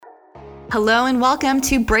Hello and welcome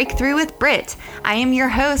to Breakthrough with Brit. I am your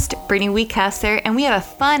host, Brittany Weekesser, and we have a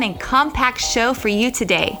fun and compact show for you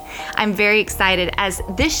today. I'm very excited as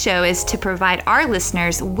this show is to provide our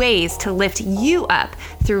listeners ways to lift you up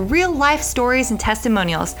through real life stories and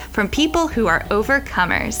testimonials from people who are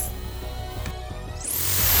overcomers.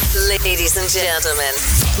 Ladies and gentlemen,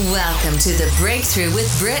 welcome to the Breakthrough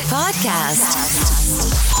with Brit podcast,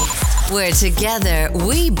 where together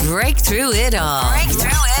we break through it all.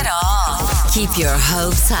 Keep your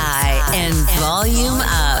hopes high and volume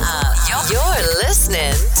up. You're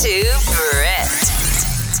listening to Brit.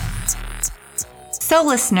 So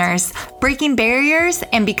listeners, breaking barriers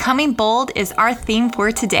and becoming bold is our theme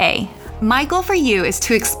for today. My goal for you is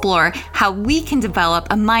to explore how we can develop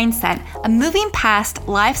a mindset of moving past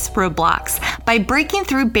life's roadblocks by breaking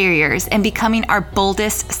through barriers and becoming our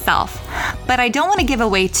boldest self. But I don't want to give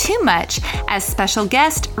away too much, as special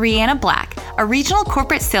guest Rihanna Black, a regional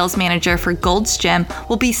corporate sales manager for Gold's Gym,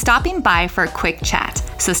 will be stopping by for a quick chat.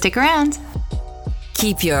 So stick around.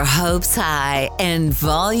 Keep your hopes high and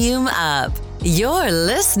volume up. You're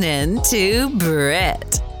listening to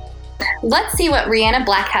Brit. Let's see what Rihanna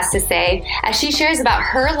Black has to say as she shares about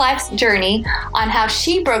her life's journey on how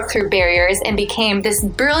she broke through barriers and became this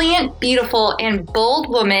brilliant, beautiful, and bold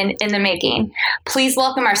woman in the making. Please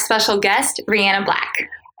welcome our special guest, Rihanna Black.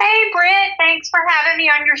 Hey, Britt, thanks for having me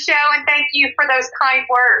on your show, and thank you for those kind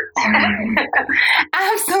words.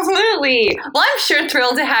 Absolutely. Well, I'm sure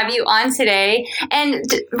thrilled to have you on today. And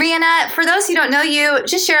Rihanna, for those who don't know you,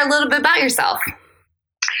 just share a little bit about yourself.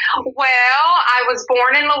 Well, I was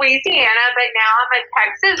born in Louisiana, but now I'm a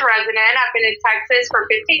Texas resident. I've been in Texas for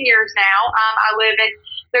 15 years now. I live in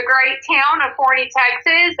the great town of Forney,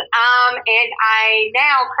 Texas, and I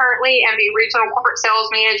now currently am the regional corporate sales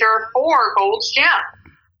manager for Gold's Gym.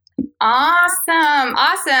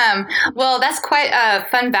 Awesome. Well, that's quite a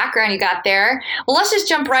fun background you got there. Well, let's just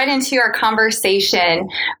jump right into our conversation.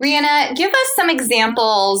 Rihanna, give us some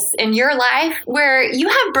examples in your life where you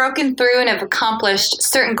have broken through and have accomplished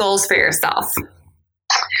certain goals for yourself.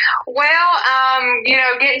 Well,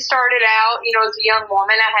 getting started out, as a young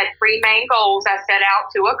woman, I had three main goals I set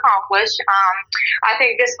out to accomplish. I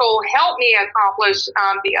think this goal helped me accomplish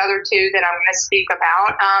the other two that I'm going to speak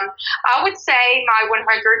about. I would say my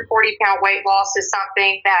 140-pound weight loss is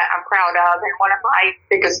something that I'm proud of and one of my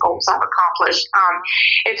biggest goals I've accomplished.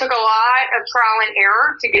 It took a lot of trial and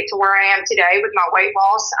error to get to where I am today with my weight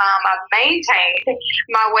loss. I've maintained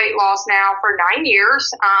my weight loss now for 9 years.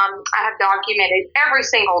 I have documented every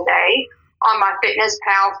single day on my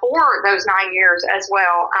FitnessPal for those 9 years as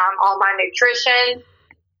well. All my nutrition,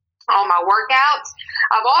 all my workouts.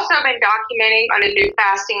 I've also been documenting on a new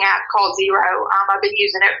fasting app called Zero. I've been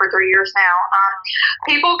using it for 3 years now.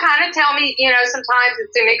 People kind of tell me, sometimes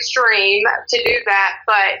it's an extreme to do that,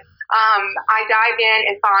 but I dive in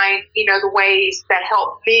and find, the ways that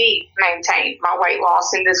help me maintain my weight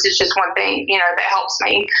loss. And this is just one thing, that helps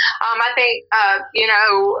me. I think,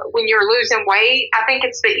 when you're losing weight, I think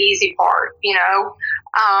it's the easy part,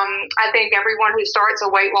 I think everyone who starts a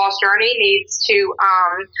weight loss journey needs to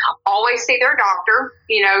always see their doctor,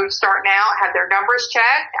 starting out, have their numbers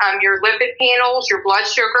checked, your lipid panels, your blood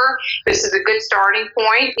sugar. This is a good starting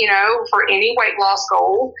point, for any weight loss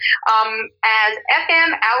goal. As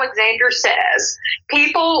FM Alexander says,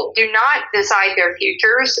 people do not decide their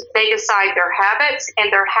futures. They decide their habits,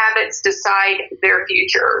 and their habits decide their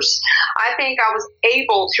futures. I think I was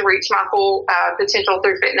able to reach my full potential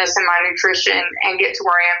through fitness and my nutrition and get to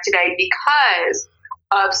where I am today because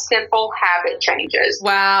of simple habit changes.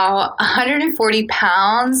 Wow, 140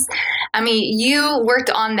 pounds. I mean, you worked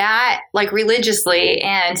on that like religiously,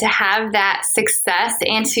 and to have that success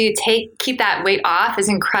and to keep that weight off is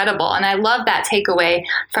incredible. And I love that takeaway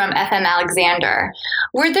from FM Alexander.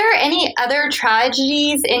 Were there any other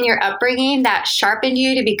tragedies in your upbringing that sharpened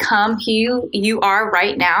you to become who you are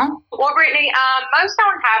right now? Well, Brittany, most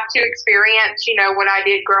don't have to experience, what I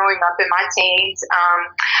did growing up in my teens.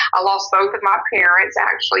 I lost both of my parents,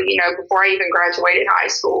 actually, before I even graduated high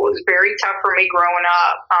school. It was very tough for me growing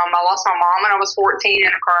up. I lost my mom when I was 14 in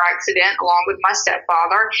a car accident, along with my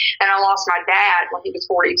stepfather, and I lost my dad when he was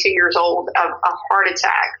 42 years old of a heart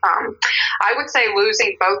attack. I would say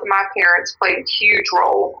losing both of my parents played a huge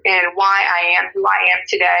role in why I am who I am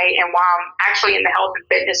today and why I'm actually in the health and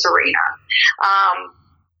fitness arena.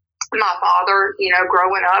 My father,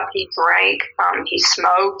 growing up, he drank, he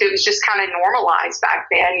smoked. It was just kind of normalized back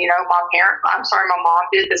then. My mom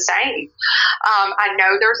did the same. I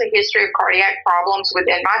know there's a history of cardiac problems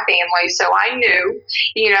within my family. So I knew,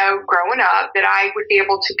 growing up that I would be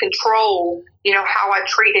able to control, how I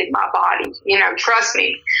treated my body. Trust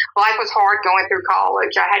me, life was hard going through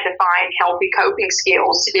college. I had to find healthy coping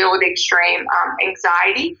skills to deal with extreme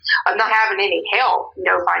anxiety of not having any help,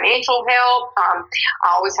 no financial help. I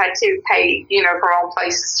always had to pay, for my own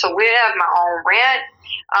places to live, my own rent.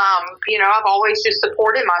 I've always just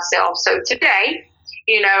supported myself. So today,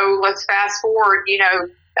 let's fast forward,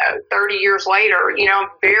 30 years later, I'm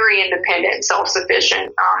very independent,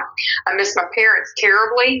 self-sufficient. I miss my parents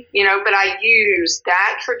terribly, but I use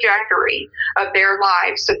that trajectory of their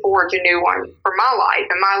lives to forge a new one for my life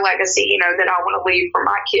and my legacy, that I want to leave for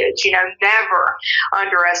my kids. Never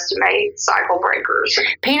underestimate cycle breakers.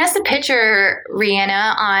 Paint us a picture,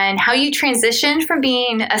 Rihanna, on how you transitioned from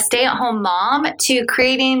being a stay-at-home mom to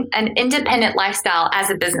creating an independent lifestyle as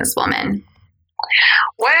a businesswoman.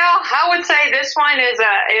 Well, I would say this one is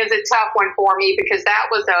a tough one for me because that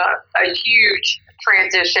was a huge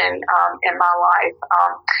transition in my life.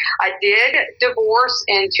 I did divorce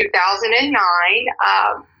in 2009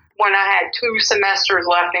 when I had 2 semesters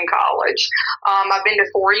left in college. I've been to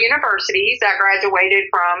 4 universities. I graduated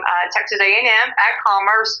from Texas A&M at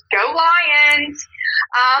Commerce. Go Lions!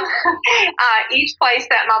 Each place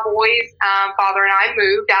that my boys' father and I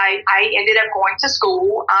moved, I ended up going to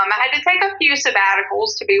school. I had to take a few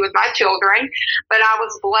sabbaticals to be with my children, but I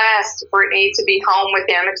was blessed, Brittany, to be home with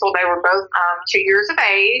them until they were both 2 years of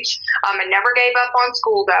age. I never gave up on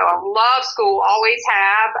school, though. I love school, always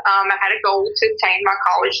have. I had a goal to obtain my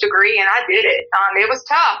college degree, and I did it. It was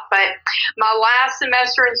tough, but my last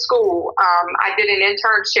semester in school, I did an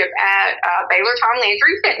internship at Baylor Tom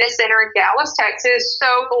Landry Fitness Center in Dallas, Texas.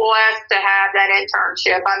 So blessed to have that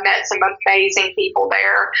internship. I met some amazing people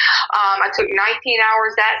there. I took 19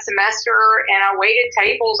 hours that semester, and I waited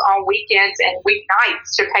tables on weekends and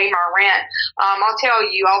weeknights to pay my rent. I'll tell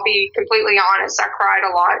you, I'll be completely honest, I cried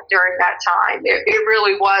a lot during that time. It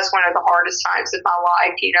really was one of the hardest times of my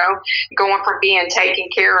life, going from being taken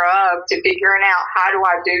care of to figuring out, how do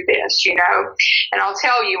I do this, And I'll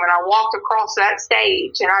tell you, when I walked across that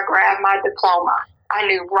stage and I grabbed my diploma, I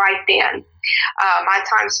knew right then my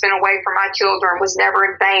time spent away from my children was never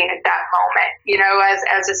in vain at that moment.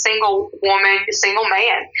 As a single woman, a single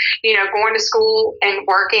man, going to school and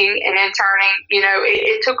working and interning,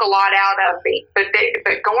 it took a lot out of me. But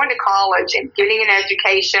going to college and getting an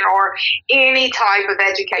education or any type of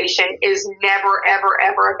education is never, ever,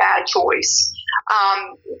 ever a bad choice.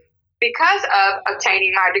 Because of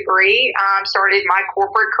obtaining my degree, started my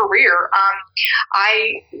corporate career.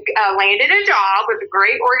 I landed a job with a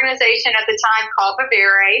great organization at the time called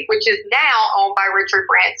Vivere, which is now owned by Richard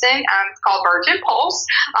Branson. It's called Virgin Pulse.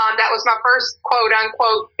 That was my first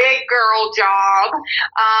quote-unquote big girl job.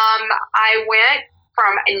 I went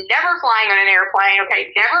from never flying on an airplane,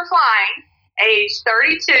 never flying, age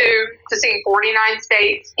 32 to seeing 49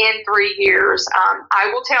 states in 3 years. I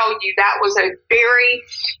will tell you that was a very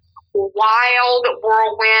wild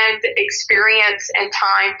whirlwind experience and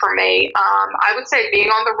time for me. I would say being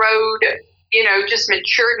on the road, just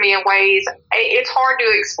matured me in ways it's hard to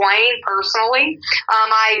explain personally.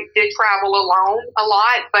 I did travel alone a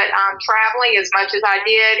lot, but traveling as much as I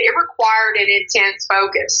did, it required an intense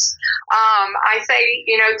focus. I say,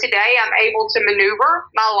 today I'm able to maneuver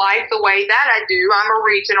my life the way that I do. I'm a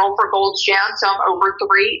regional for Gold's Gym, so I'm over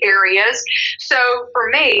 3 areas. So for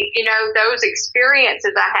me, those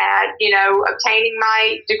experiences I had, obtaining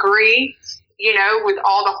my degree, with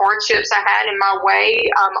all the hardships I had in my way,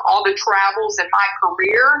 all the travels in my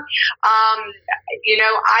career,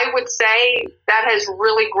 I would say that has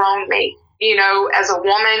really grown me. As a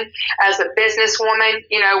woman, as a businesswoman,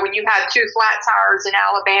 when you have 2 flat tires in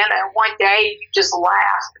Alabama and one day you just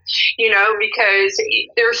laugh, because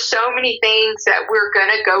there's so many things that we're going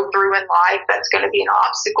to go through in life that's going to be an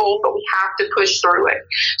obstacle, but we have to push through it.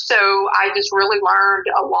 So I just really learned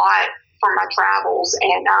a lot from my travels,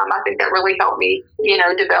 and I think that really helped me,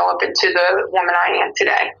 develop into the woman I am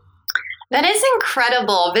today. That is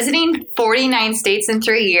incredible. Visiting 49 states in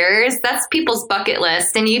 3 years, that's people's bucket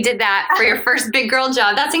list. And you did that for your first big girl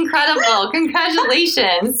job. That's incredible.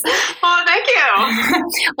 Congratulations. Oh, thank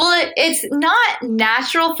you. Well, it's not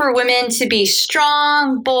natural for women to be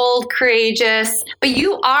strong, bold, courageous, but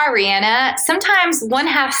you are, Rihanna. Sometimes one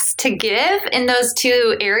has to give in those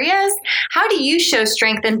 2 areas. How do you show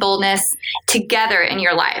strength and boldness together in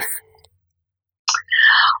your life?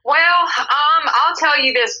 Well, I'll tell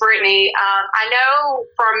you this, Brittany. I know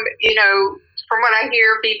from what I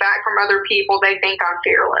hear feedback from other people, they think I'm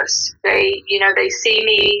fearless. They see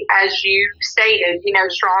me, as you stated,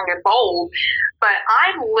 strong and bold, but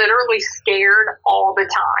I'm literally scared all the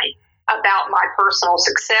time about my personal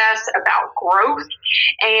success, about growth.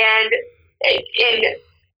 And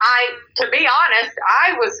to be honest,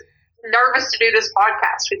 I was nervous to do this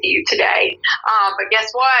podcast with you today. But guess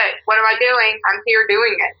what? What am I doing? I'm here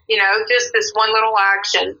doing it. Just this one little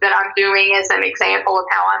action that I'm doing is an example of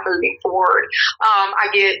how I'm moving forward. I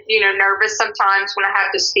get, nervous sometimes when I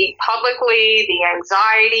have to speak publicly, the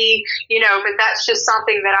anxiety, but that's just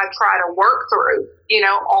something that I try to work through,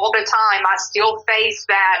 all the time. I still face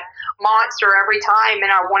that monster every time,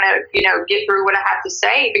 and I want to, get through what I have to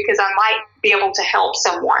say because I might be able to help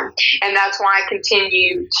someone. And that's why I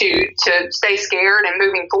continue to stay scared and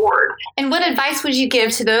moving forward. And what advice would you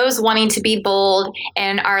give to those wanting to be bold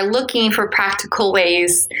and are looking for practical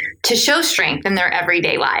ways to show strength in their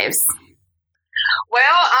everyday lives? Well,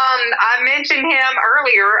 I mentioned him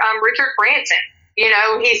earlier, Richard Branson.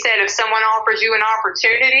 He said, if someone offers you an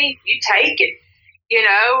opportunity, you take it,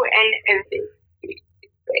 and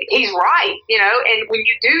he's right, and when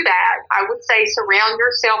you do that, I would say surround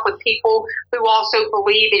yourself with people who also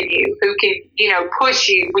believe in you, who can, push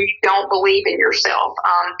you when you don't believe in yourself.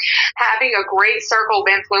 Having a great circle of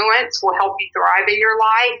influence will help you thrive in your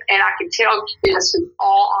life. And I can tell you this in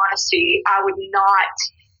all honesty, I would not,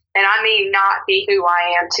 and I mean not, be who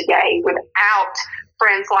I am today without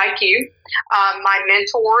friends like you, my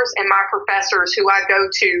mentors and my professors who I go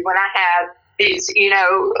to when I have these,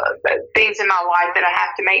 things in my life that I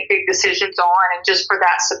have to make big decisions on, and just for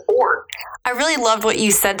that support. I really loved what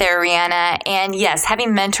you said there, Rihanna. And yes,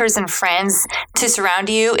 having mentors and friends to surround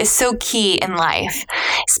you is so key in life.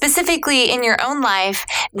 Specifically in your own life,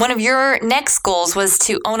 one of your next goals was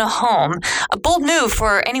to own a home, a bold move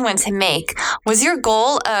for anyone to make. Was your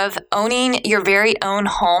goal of owning your very own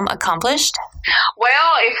home accomplished?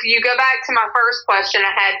 Well, if you go back to my first question,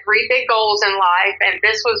 I had 3 big goals in life, and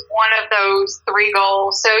this was one of those 3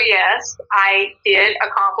 goals. So yes, I did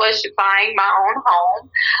accomplish buying my own home,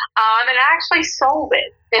 and I actually sold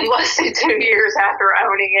it in less than 2 years after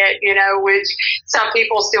owning it, which some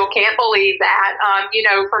people still can't believe that.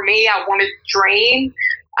 For me, I wanted to dream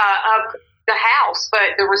of the house,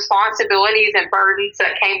 but the responsibilities and burdens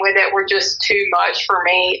that came with it were just too much for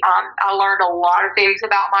me. I learned a lot of things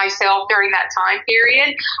about myself during that time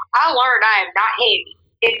period. I learned I am not handy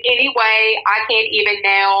in any way. I can't even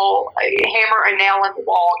hammer a nail in the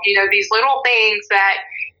wall. These little things that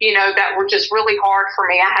that were just really hard for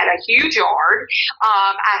me. I had a huge yard.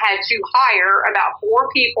 I had to hire about 4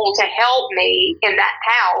 people to help me in that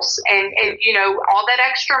house. And all that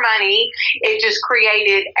extra money, it just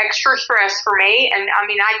created extra stress for me. And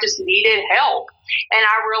I just needed help. And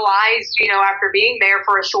I realized, after being there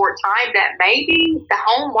for a short time, that maybe the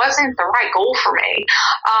home wasn't the right goal for me.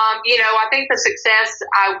 I think the success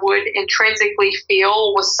I would intrinsically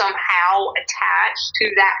feel was somehow attached to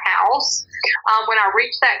that house. When I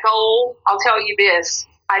reached that goal, I'll tell you this,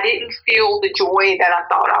 I didn't feel the joy that I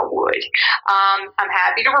thought I would. I'm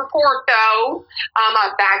happy to report, though,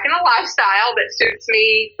 I'm back in a lifestyle that suits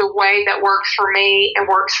me the way that works for me and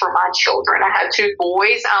works for my children. I have 2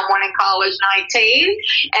 boys, one in college, 19,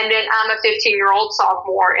 and then I'm a 15-year-old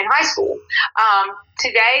sophomore in high school.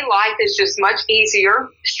 Today, life is just much easier,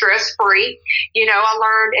 stress-free. I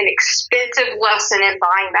learned an expensive lesson in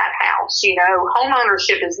buying that house. Home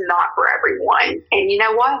ownership is not for everyone. And you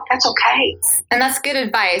know what? That's okay. And that's good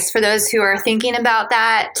advice for those who are thinking about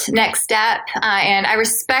that next step. And I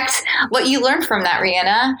respect what you learned from that,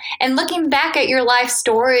 Rihanna. And looking back at your life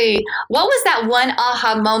story, what was that one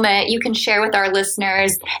aha moment you can share with our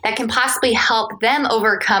listeners that can possibly help them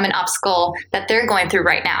overcome an obstacle that they're going through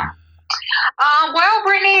right now? Well,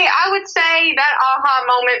 Brittany, I would say that aha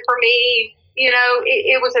moment for me,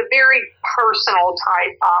 it was a very personal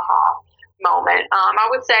type aha moment. I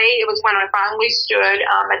would say it was when I finally stood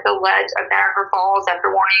at the ledge of Niagara Falls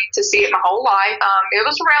after wanting to see it my whole life. It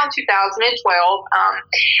was around 2012.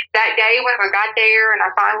 That day when I got there and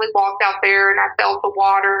I finally walked out there and I felt the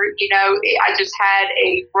water, I just had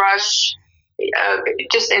a rush,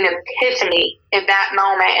 just an epiphany in that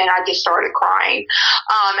moment, and I just started crying.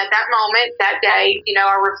 At that moment, that day,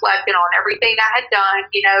 I reflected on everything I had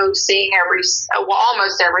done, seeing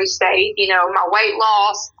almost every state, my weight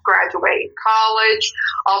loss, graduating college,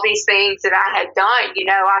 all these things that I had done,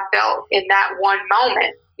 I felt in that one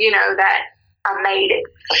moment, that I made it.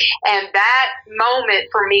 And that moment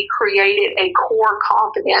for me created a core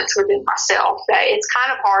confidence within myself that it's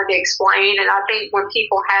kind of hard to explain. And I think when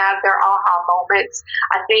people have their aha moments,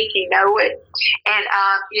 I think you know it. And,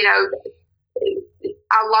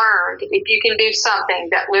 I learned if you can do something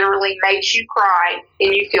that literally makes you cry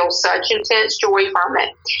and you feel such intense joy from it,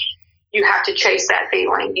 you have to chase that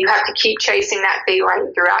feeling. You have to keep chasing that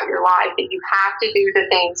feeling throughout your life, and you have to do the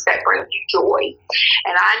things that bring you joy.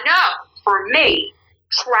 And I know for me,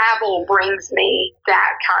 travel brings me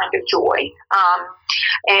that kind of joy.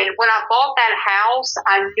 And when I bought that house,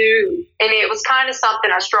 I knew, and it was kind of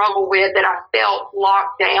something I struggled with, that I felt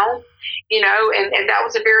locked down, and that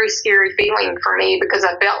was a very scary feeling for me, because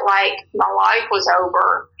I felt like my life was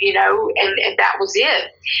over, and that was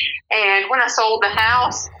it. And when I sold the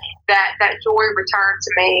house, that joy returned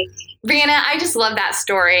to me. Brianna, I just love that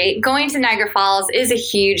story. Going to Niagara Falls is a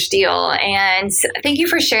huge deal, and thank you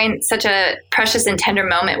for sharing such a precious and tender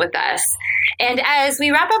moment with us. And as we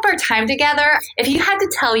wrap up our time together, if you had to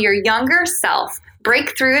tell your younger self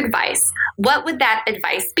breakthrough advice, what would that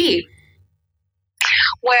advice be?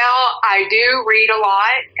 Well, I do read a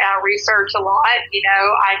lot, research a lot.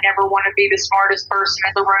 I never want to be the smartest person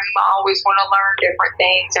in the room. I always want to learn different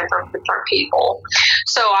things and from different people.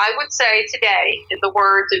 So I would say today, in the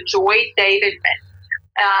words of Joy Davidman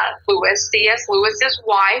Lewis, C.S. Lewis's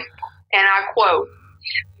wife, and I quote,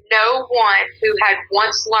 "No one who had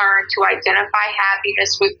once learned to identify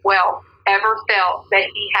happiness with wealth ever felt that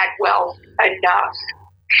he had wealth enough."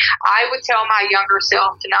 I would tell my younger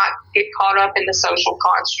self to not get caught up in the social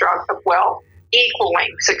construct of wealth equaling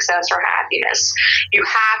success or happiness. You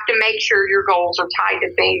have to make sure your goals are tied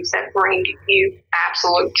to things that bring you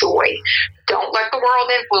absolute joy. Don't let the world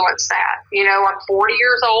influence that. I'm 40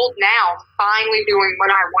 years old now, finally doing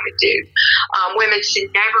what I want to do. Women should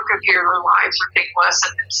never compare their lives or think less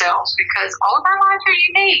of themselves, because all of our lives are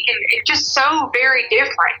unique and it's just so very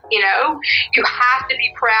different. You have to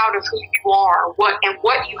be proud of who you are, what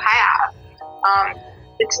you have.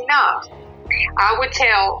 It's enough. I would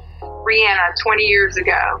tell Brianna 20 years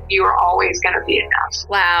ago, you are always going to be enough.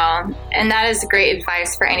 Wow. And that is great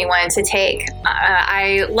advice for anyone to take.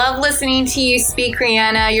 I love listening to you speak,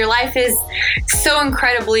 Brianna. Your life is so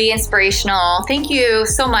incredibly inspirational. Thank you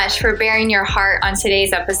so much for bearing your heart on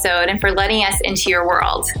today's episode and for letting us into your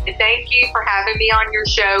world. Thank you for having me on your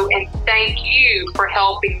show, and thank you for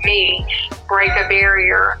helping me break a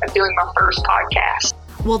barrier of doing my first podcast.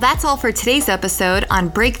 Well, that's all for today's episode on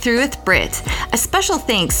Breakthrough with Britt. A special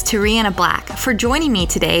thanks to Rihanna Black for joining me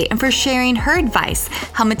today and for sharing her advice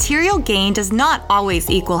how material gain does not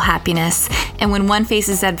always equal happiness. And when one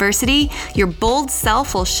faces adversity, your bold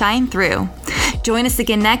self will shine through. Join us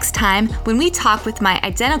again next time when we talk with my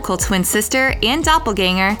identical twin sister and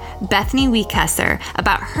doppelganger, Bethany Wiekesser,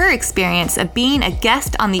 about her experience of being a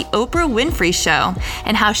guest on the Oprah Winfrey Show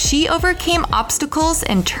and how she overcame obstacles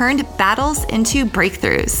and turned battles into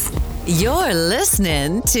breakthroughs. You're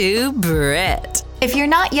listening to Britt. If you're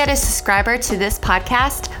not yet a subscriber to this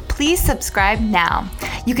podcast, please subscribe now.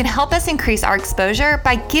 You can help us increase our exposure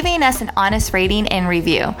by giving us an honest rating and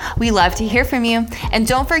review. We love to hear from you. And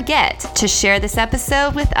don't forget to share this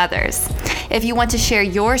episode with others. If you want to share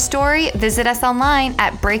your story, visit us online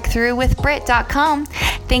at breakthroughwithbritt.com.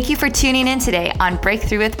 Thank you for tuning in today on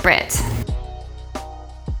Breakthrough with Britt.